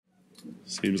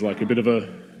Seems like a bit of a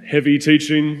heavy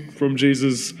teaching from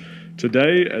Jesus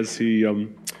today as he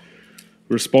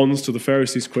responds to the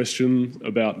Pharisees' question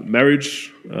about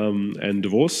marriage and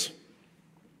divorce.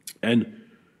 And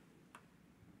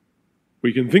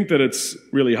we can think that it's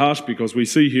really harsh because we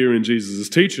see here in Jesus'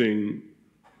 teaching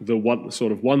the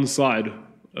one side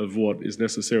of what is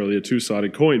necessarily a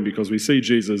two-sided coin, because we see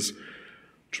Jesus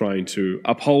trying to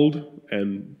uphold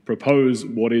and propose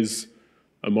what is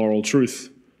a moral truth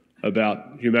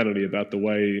about humanity, about the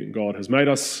way God has made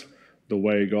us, the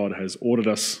way God has ordered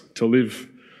us to live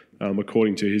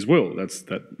according to his will.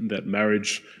 That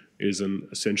marriage is an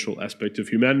essential aspect of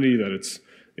humanity, that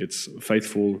it's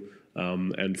faithful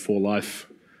and for life,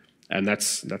 and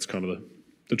that's kind of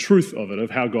the truth of it,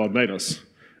 of how God made us.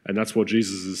 And that's what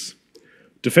Jesus is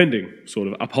defending, sort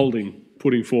of upholding,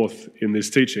 putting forth in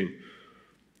this teaching.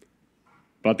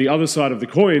 But the other side of the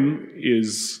coin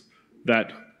is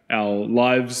that our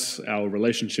lives, our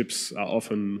relationships are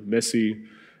often messy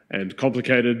and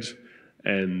complicated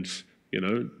and,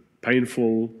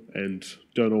 painful and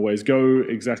don't always go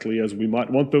exactly as we might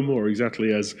want them or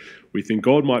exactly as we think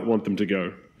God might want them to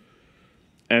go.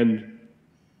 And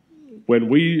when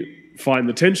we find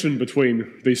the tension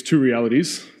between these two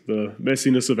realities, the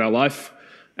messiness of our life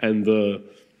and the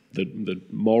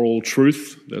moral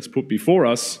truth that's put before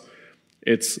us,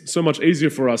 it's so much easier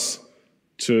for us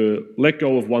to let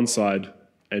go of one side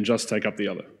and just take up the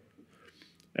other.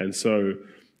 And so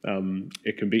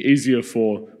it can be easier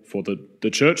for the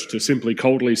church to simply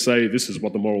coldly say, this is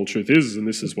what the moral truth is, and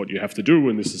this is what you have to do,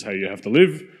 and this is how you have to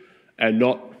live, and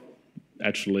not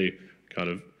actually kind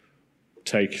of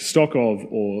take stock of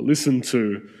or listen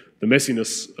to the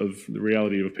messiness of the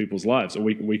reality of people's lives. And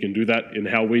we can do that in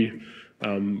how we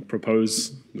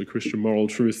propose the Christian moral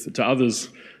truth to others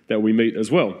that we meet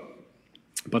as well.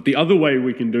 But the other way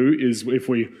we can do is, if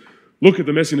we look at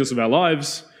the messiness of our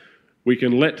lives, we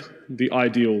can let the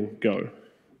ideal go.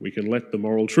 We can let the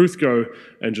moral truth go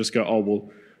and just go, oh,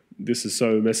 well, this is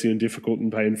so messy and difficult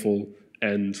and painful,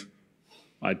 and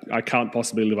I can't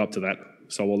possibly live up to that,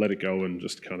 so I'll let it go and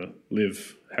just kind of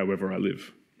live however I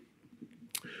live.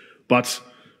 But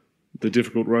the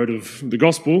difficult road of the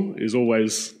gospel is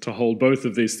always to hold both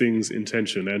of these things in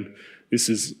tension, and this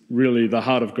is really the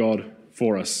heart of God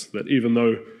for us, that even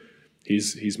though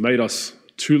he's made us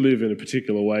to live in a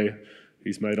particular way,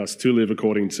 he's made us to live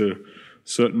according to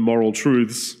certain moral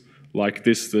truths like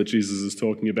this that Jesus is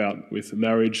talking about with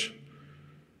marriage,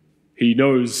 he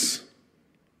knows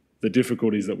the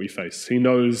difficulties that we face. He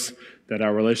knows that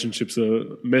our relationships are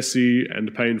messy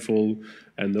and painful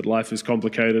and that life is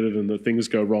complicated and that things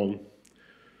go wrong.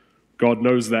 God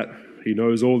knows that. He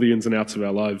knows all the ins and outs of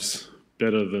our lives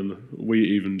better than we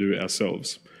even do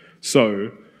ourselves.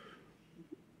 So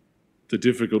the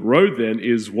difficult road then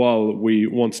is, while we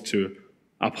want to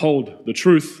uphold the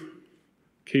truth,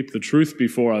 keep the truth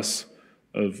before us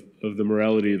of the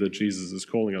morality that Jesus is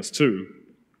calling us to,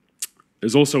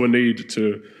 there's also a need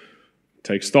to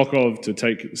take stock of, to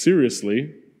take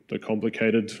seriously the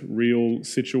complicated, real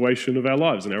situation of our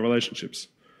lives and our relationships.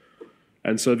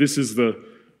 And so this is the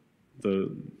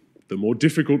more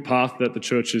difficult path that the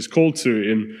church is called to,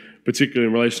 in particular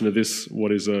in relation to this,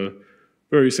 what is a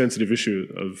very sensitive issue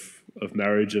of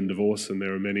marriage and divorce. And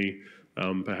there are many,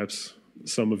 perhaps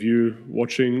some of you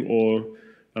watching or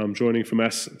joining for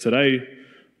Mass today,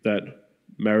 that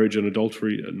marriage and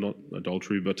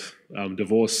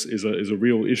divorce is a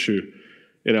real issue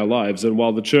in our lives. And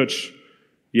while the church,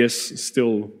 yes,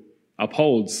 still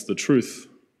upholds the truth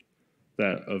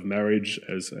that of marriage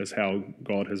as how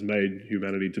God has made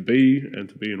humanity to be and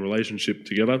to be in relationship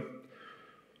together,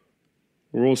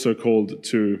 we're also called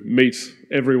to meet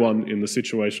everyone in the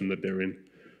situation that they're in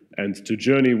and to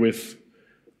journey with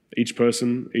each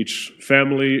person, each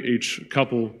family, each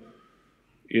couple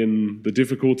in the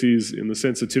difficulties, in the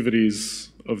sensitivities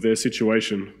of their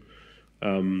situation,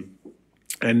 and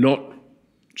not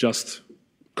just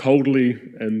coldly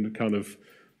and kind of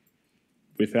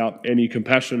without any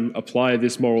compassion apply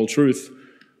this moral truth,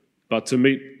 but to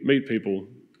meet people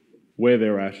where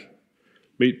they're at,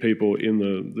 meet people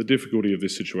in the difficulty of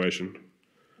this situation,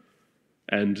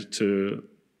 and to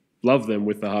love them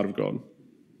with the heart of God,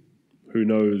 who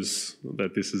knows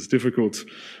that this is difficult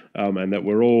and that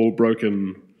we're all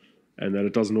broken and that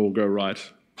it doesn't all go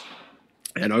right.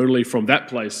 And only from that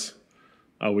place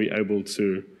are we able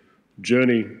to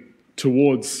journey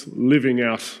towards living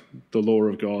out the law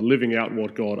of God, living out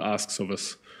what God asks of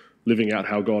us, living out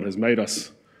how God has made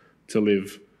us to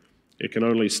live. It can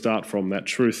only start from that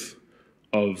truth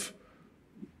of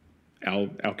our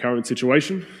current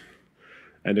situation,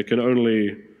 and it can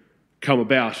only come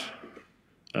about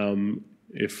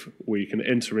if we can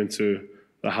enter into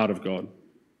the heart of God,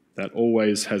 that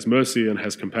always has mercy and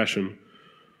has compassion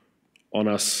on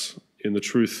us in the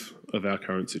truth of our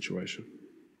current situation.